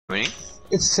Me?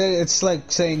 It's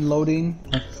like saying loading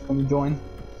when you join.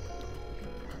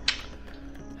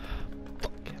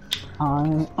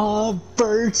 I'm a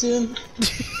virgin.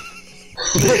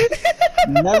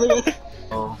 Never.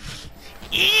 Oh.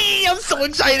 I'm so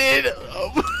excited!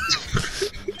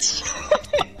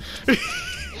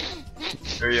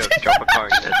 Hurry up, drop a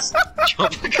card.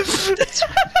 Drop a card.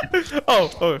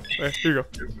 Oh, here you go.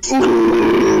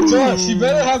 Josh, you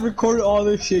better have recorded all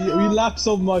this shit. We laughed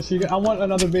so much. I want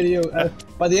another video.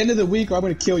 By the end of the week, or I'm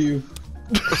gonna kill you.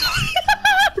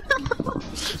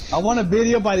 I want a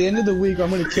video by the end of the week, or I'm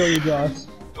gonna kill you, Josh.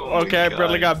 Okay, I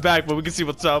barely got back, but we can see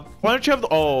what's up. Why don't you have the—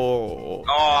 Oh,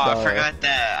 I forgot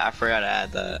that. I forgot to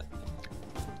add that.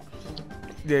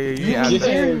 Yeah, Yeah.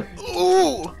 that.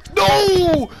 Ooh!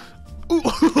 No! Ooh!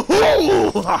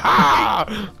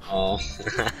 Oh.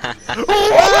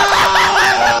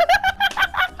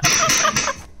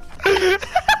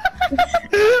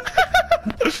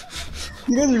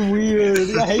 You guys are weird.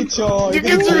 I hate y'all. You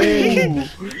guys are weird.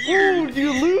 Dude,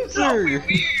 you loser!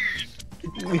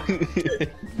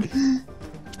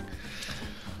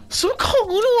 So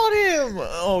cold on him!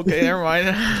 Okay, never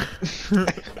mind.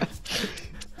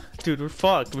 Dude, we're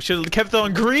fucked. We should have kept it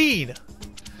on green.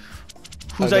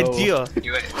 Whose I know. idea? I'm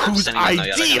Whose sending you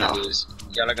now. idea?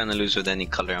 Y'all are gonna lose with any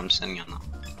color I'm sending you now.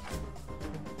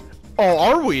 Oh,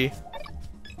 are we?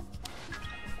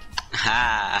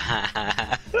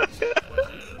 Ha.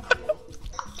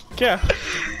 Yeah.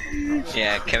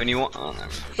 Yeah, Kevin, you want? Oh,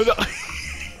 never.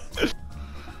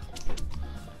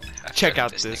 Check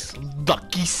out this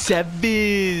lucky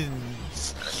sevens,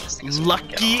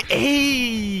 lucky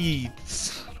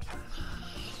eights.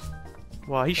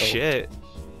 Wow, he's shit.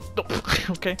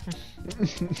 Okay.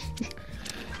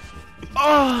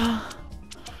 Oh.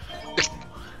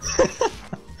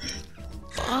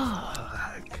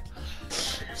 Fuck.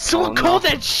 Someone call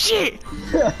that shit.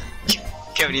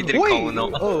 Kevin, you didn't call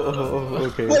no. Oh,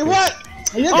 okay. Wait, okay. what?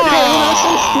 You have to call me. That's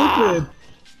so stupid.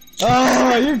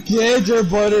 Oh, you're gay, Jer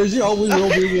Butters. You always will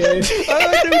be gay. I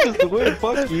thought it was the win.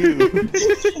 Fuck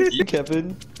you.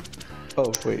 Kevin.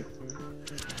 Oh, wait.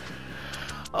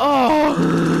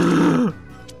 Oh.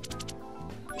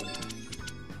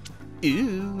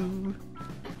 Ew.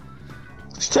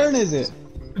 Whose turn is it?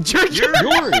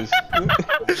 Yours.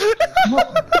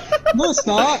 No, it's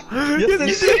not.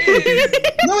 Yes, it is.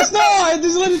 No, it's not. It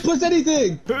doesn't let me push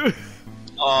anything.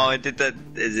 Oh, it did that.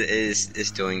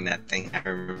 Is doing that thing. I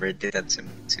remember it did that to me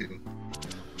too.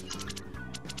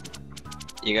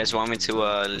 You guys want me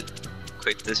to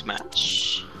quit this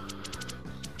match?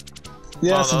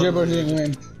 Yeah, Oh, so no. Jer Butters didn't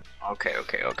win. Okay.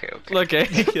 Okay.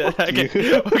 Yeah, okay.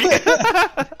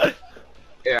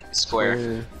 Yeah,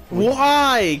 square.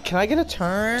 Why? Can I get a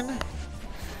turn?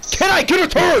 Can I get a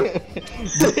turn?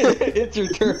 It's your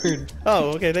turn.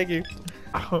 Oh, okay, thank you.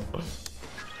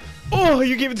 Oh,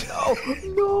 you gave it to— oh,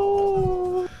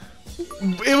 no.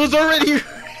 It was already—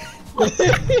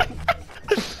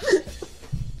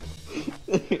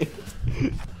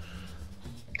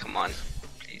 Come on,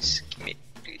 please, give me,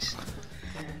 please.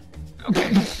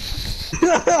 Okay.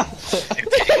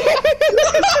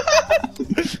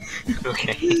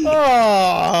 Okay.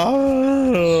 Oh,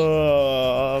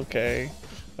 okay.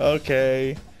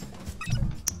 Okay.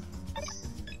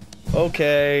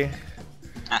 Okay.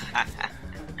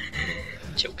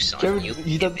 Jokes on Kevin, you.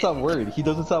 he doesn't sound worried. He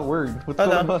doesn't sound worried. What's Oh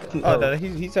going no. on? Oh no,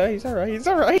 he's alright. He's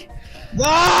alright.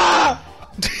 Ah!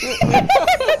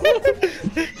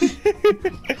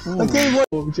 Okay, what?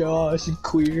 Oh, Josh, you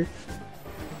queer.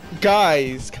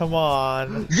 Guys, come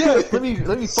on. Yes, let me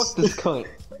fuck this cunt.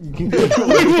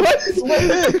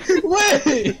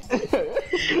 Wait!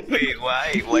 Wait,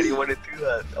 why? Why do you want to do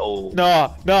that? Oh.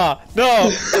 No.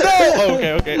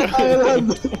 Okay.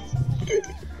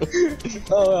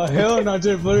 Oh, hell no,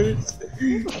 Jer Butters.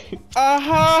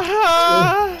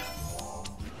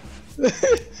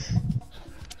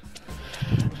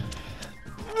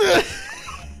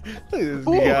 Look at this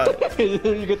guy.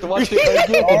 You get to watch it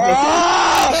again. I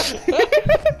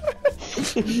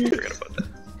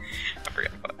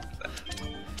forgot about that.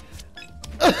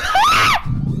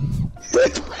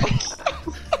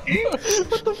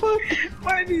 What the fuck?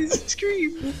 Why did he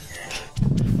scream?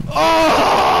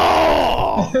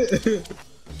 Oh!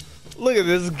 Look at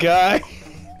this guy.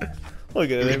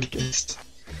 Look at him. Look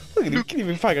at him. He can't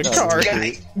even find a car.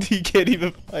 guy. He can't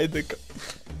even find the car.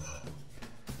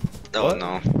 Oh What?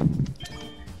 no.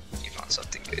 You found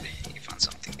something good.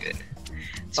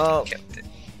 Oh. Kept it.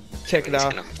 Check it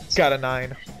out. Got a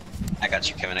 9. I got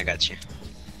you, Kevin. I got you.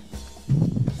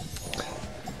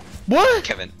 What?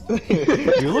 Kevin.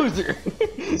 You loser.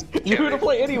 You were gonna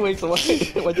play anyway, so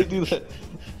why'd you do that?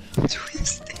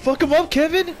 Twisted. Fuck him up,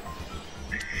 Kevin.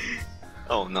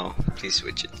 Oh no! Please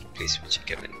switch it. Please switch it,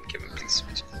 Kevin. Kevin, please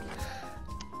switch it.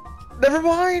 Never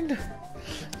mind.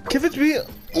 Kevin's me.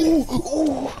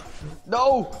 Ooh.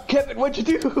 No! Kevin, what'd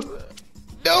you do?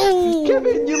 No.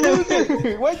 Kevin, you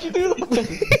loser! Why'd you do that?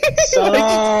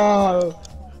 Stop!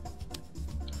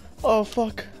 Oh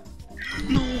fuck.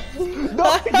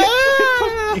 No!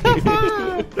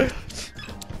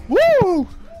 Woo!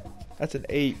 That's an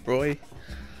 8, bro.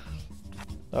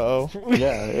 Uh oh.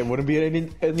 Yeah, it wouldn't be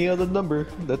any other number.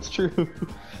 That's true.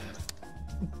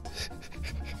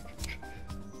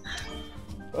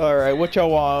 Alright, what y'all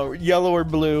want? Yellow or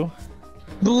blue?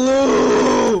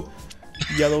 Blue!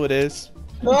 Yellow it is.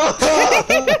 I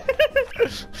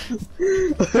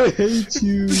hate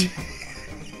you.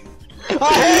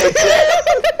 I hate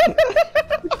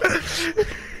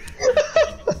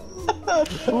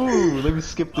Ooh, let me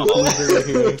skip this loser right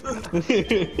here.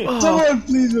 you! Someone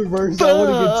please reverse. I want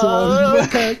to get someone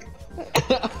back.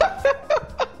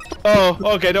 Oh,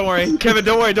 okay, don't worry. Kevin,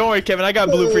 don't worry, Kevin. I got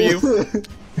blue for you.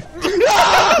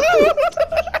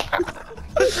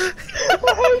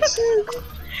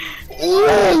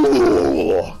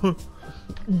 Ooh.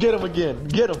 Get him again.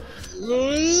 Get him.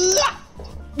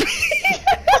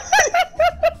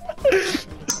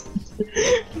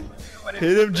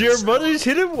 Hit him, Jared Brothers.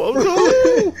 Hit him. Oh no.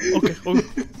 Okay.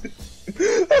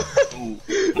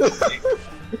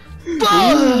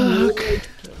 Fuck.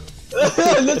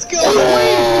 Let's go!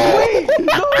 Wait!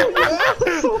 No!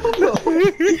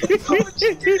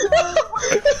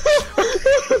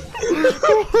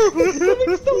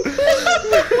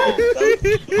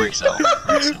 Works out.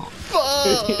 Works out.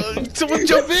 Fuck! Someone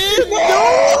jump in!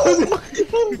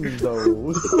 No!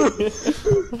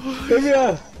 Come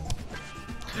here!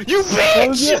 You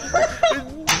bitch!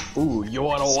 Ooh, you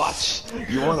wanna watch?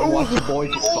 You wanna watch the boy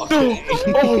get fucked?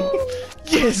 Oh,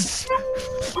 yes!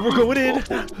 We're going in.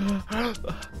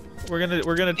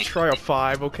 We're gonna try a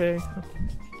 5, okay?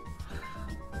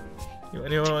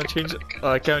 Anyone wanna change it?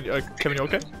 Kevin, you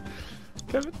okay?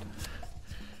 Kevin?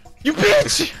 You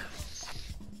bitch!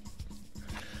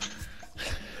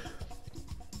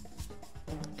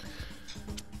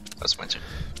 That's my turn.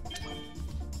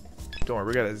 Don't worry,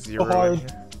 we got a 0 Hard. in here.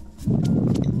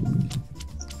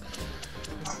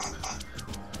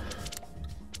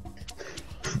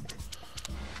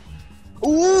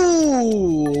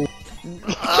 Ooh!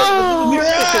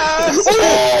 Yes!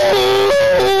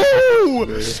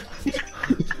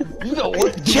 You know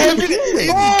what? Kevin!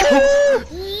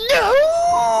 No!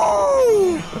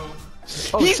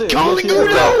 Oh, He's shit, calling yes, you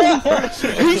yes.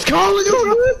 out! He's calling you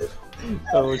out!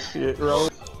 Oh shit, roll.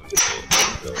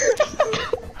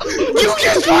 You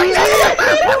just fucked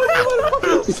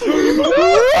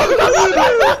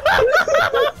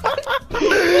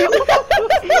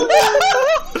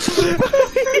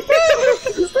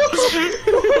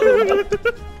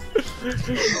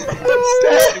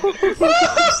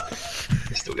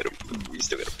We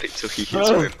still gotta pick till he hits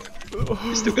him.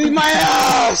 We still Beat my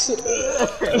ass!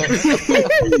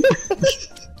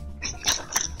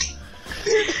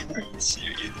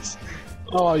 serious.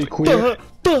 Oh, you queer.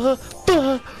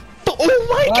 Oh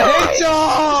my I god! hate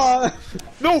y'all!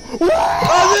 No!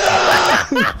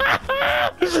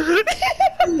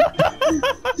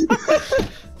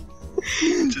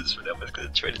 Just when I was gonna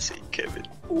try to say Kevin.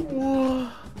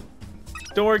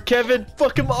 Don't worry, Kevin.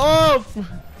 Fuck him off!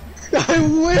 I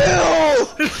will!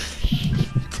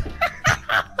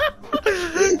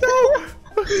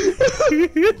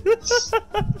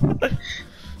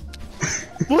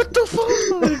 What the fuck?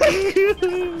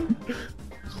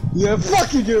 Yeah,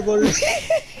 fuck you, dear buddy.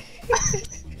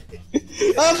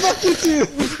 I'll fuck you too.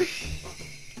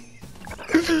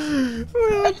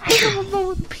 I'm about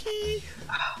with pee.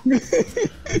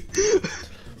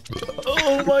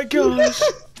 Oh my gosh.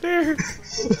 There.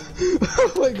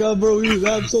 Oh my god, bro, we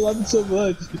laughed so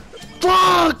much.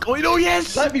 Fuck! Oh, no,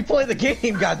 yes! Let me play the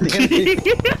game, goddammit!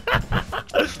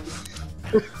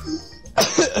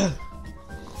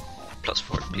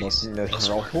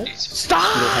 +4, please.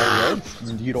 Stop!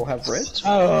 You don't have reds?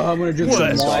 Oh, I'm gonna drink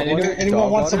What? some wine.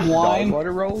 Anyone want some wine?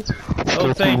 Water rolls?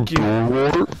 Oh, thank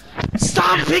you.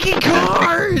 Stop picking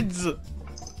cards!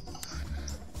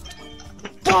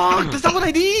 Fuck! That's not what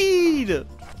I need!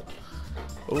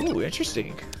 Oh,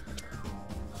 interesting.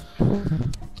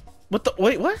 What the?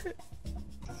 Wait, what?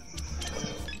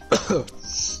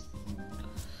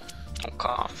 Don't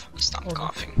cough. Stop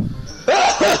coughing.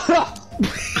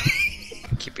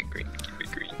 Keep it green. Keep it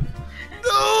green.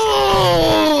 No!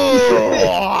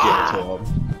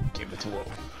 Give it to him.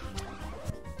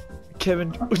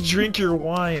 Kevin, drink your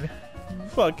wine.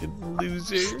 Fucking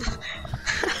loser.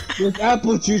 It's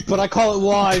apple juice, but I call it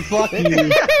wine. Fuck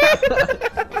you.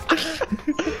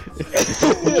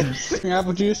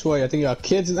 Apple juice? Wait, I think you got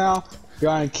kids now. You're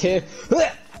on a kid.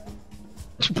 Fuck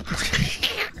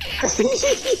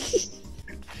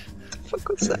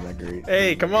was that? Not great.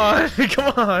 Hey, come on,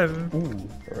 come on. Ooh,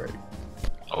 alright.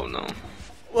 Oh no.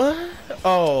 What?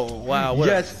 Oh wow. What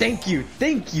Yes, thank you,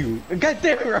 thank you. God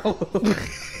damn it, Raul.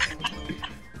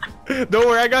 Don't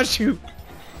worry, I got you.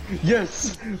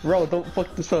 Yes, Raul, don't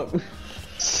fuck this up.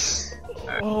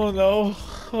 Oh no.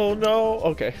 Oh no.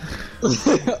 Okay.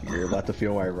 You're about to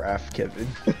feel my wrath, Kevin.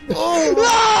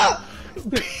 Oh.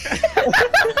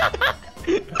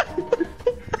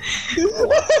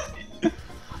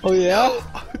 Oh yeah?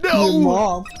 No. Your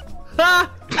mom.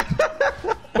 Ha!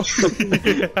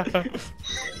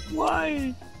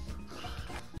 Why?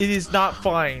 It is not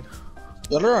fine.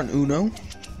 Y'all are on Uno.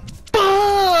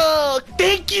 Fuck!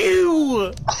 Thank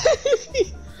you.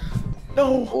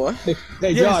 No. What? Hey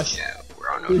Yes. Josh. Yeah, we're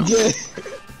on You no. did.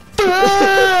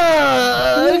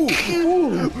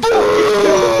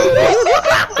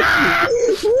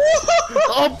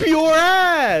 Up your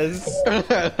ass!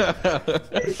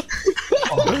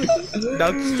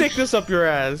 Now stick this up your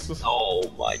ass.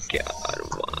 Oh my god,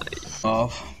 why?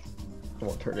 Oh. I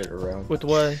won't turn it around. With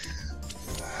what?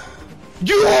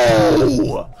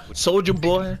 Yo! Soldier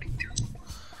boy.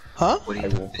 Huh? What do I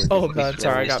you won't forget. Oh god,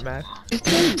 sorry, I got mad.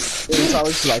 It's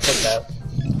always like that.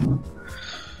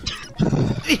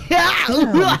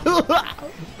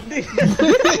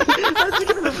 How'd you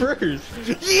get reversed?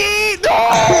 Yeah,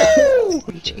 no!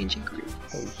 changing green?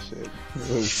 Oh shit.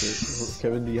 Oh shit.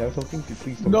 Kevin, do you have something?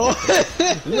 Please don't. No.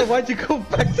 No, why'd you go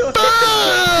back to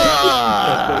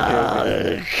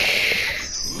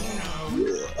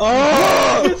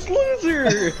Oh! this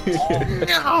loser?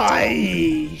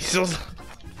 Nice!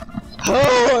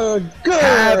 Oh, good.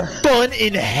 Have fun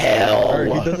in hell!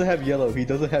 Alright, he doesn't have yellow. He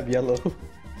doesn't have yellow.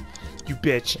 You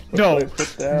bitch. No.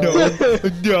 Put down.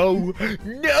 No.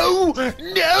 No.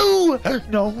 No. No.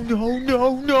 No. No.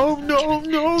 No. No. No.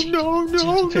 No. No.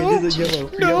 No. Change it to yellow.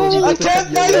 No. Yellow, I he doesn't can't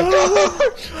have let yellow.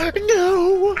 it go.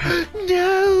 No.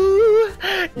 No.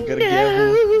 You gotta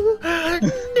gamble. No.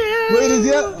 Wait, is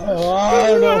it? Oh, I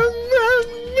don't know. No.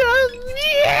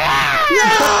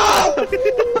 Yellow.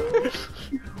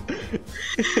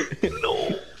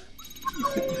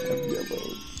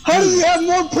 How does he have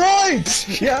more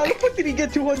points? Yeah, how the fuck did he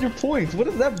get 200 points? What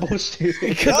is that bullshit?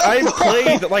 Because I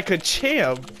played like a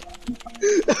champ.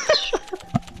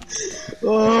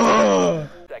 Oh.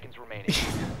 Seconds remaining.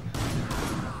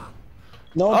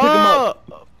 No one pick him Oh. up.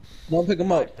 No one pick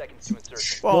him up. Seconds to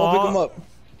insertion. No one pick him Aw. up.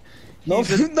 No, no,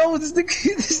 this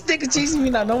nigga chasing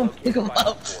me now. No one pick him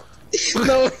up.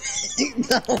 No,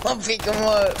 no one pick him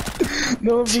up.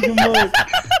 No one pick him up.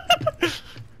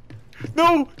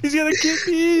 No, he's gonna get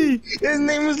me. His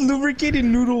name is Lubricated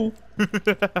Noodle. No,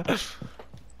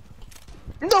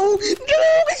 no, he's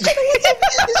trying to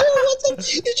want some.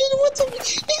 He's trying to want some.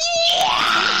 He's trying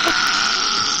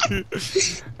to want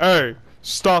some. Hey,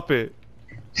 stop it.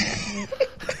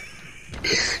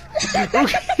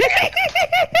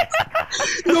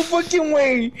 No fucking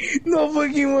way. No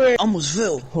fucking way. Almost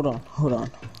fell. Hold on, hold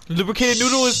on. Lubricated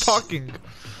Noodle is talking.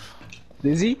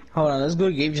 Is he? Hold on, let's go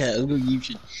to game chat. Let's go to game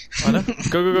chat. Anna?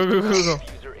 Go, go, go, go, go, go.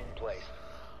 User in place.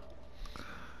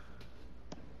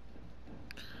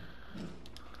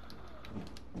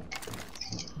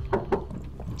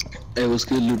 Hey, what's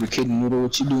good, Lubricated Noodle?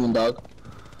 What you doing, dog?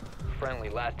 Friendly,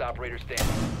 last operator standing.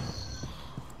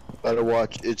 Better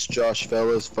watch. It's Josh,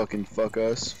 fellas. Fucking fuck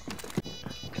us.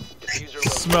 User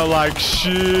Smell like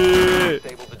shit.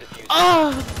 disable the diffuser.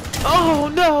 Ah!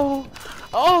 Oh no!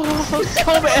 Oh,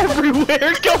 come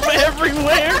everywhere! Come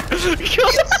everywhere!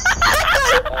 Come.